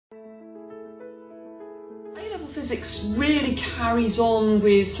physics really carries on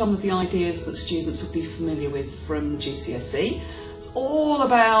with some of the ideas that students will be familiar with from GCSE. It's all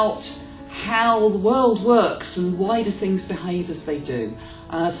about how the world works and why do things behave as they do.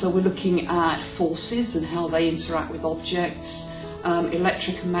 So we're looking at forces and how they interact with objects,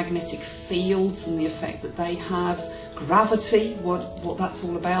 electric and magnetic fields and the effect that they have, gravity, what that's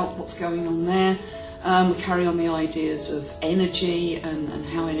all about, what's going on there. We carry on the ideas of energy and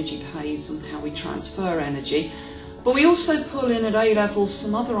how energy behaves and how we transfer energy. But we also pull in at A-level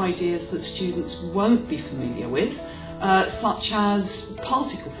some other ideas that students won't be familiar with, such as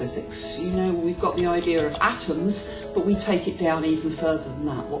particle physics. You know, we've got the idea of atoms, but we take it down even further than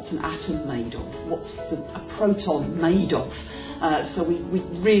that. What's an atom made of? What's a proton made of? So we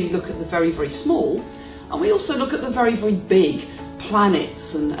really look at the very, very small, and we also look at the very, very big.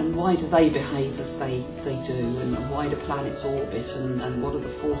 Planets and why do they behave as they do, and why do planets orbit, and what are the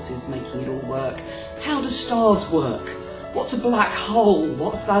forces making it all work? How do stars work? What's a black hole?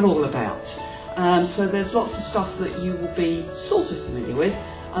 What's that all about? So there's lots of stuff that you will be sort of familiar with,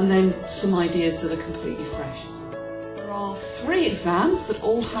 and then some ideas that are completely fresh as well. There are 3 exams that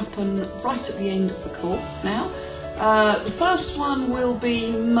all happen right at the end of the course now. The first one will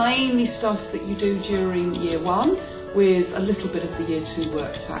be mainly stuff that you do during year 1, with a little bit of the year 2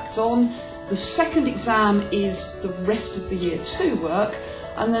 work tacked on. The second exam is the rest of the year 2 work,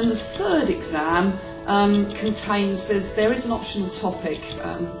 and then the third exam contains, there is an optional topic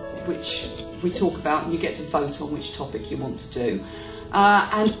which we talk about, and you get to vote on which topic you want to do,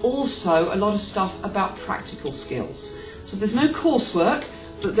 and also a lot of stuff about practical skills. So there's no coursework,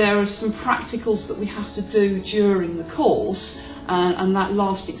 but there are some practicals that we have to do during the course, and that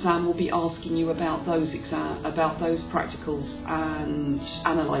last exam will be asking you about those practicals and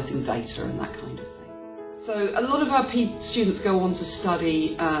analysing data and that kind of thing. So a lot of our students go on to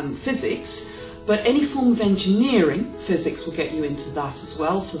study physics, but any form of engineering, physics will get you into that as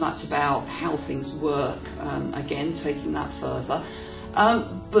well. So that's about how things work, again, taking that further.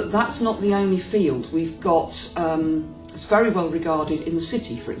 But that's not the only field. We've got it's very well regarded in the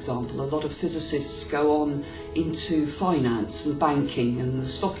city, for example. A lot of physicists go on into finance and banking and the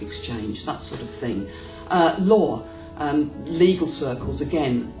stock exchange, that sort of thing. Law, legal circles,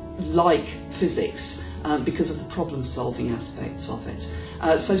 again, like physics because of the problem-solving aspects of it.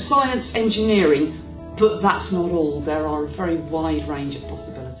 So science, engineering, but that's not all. There are a very wide range of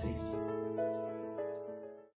possibilities.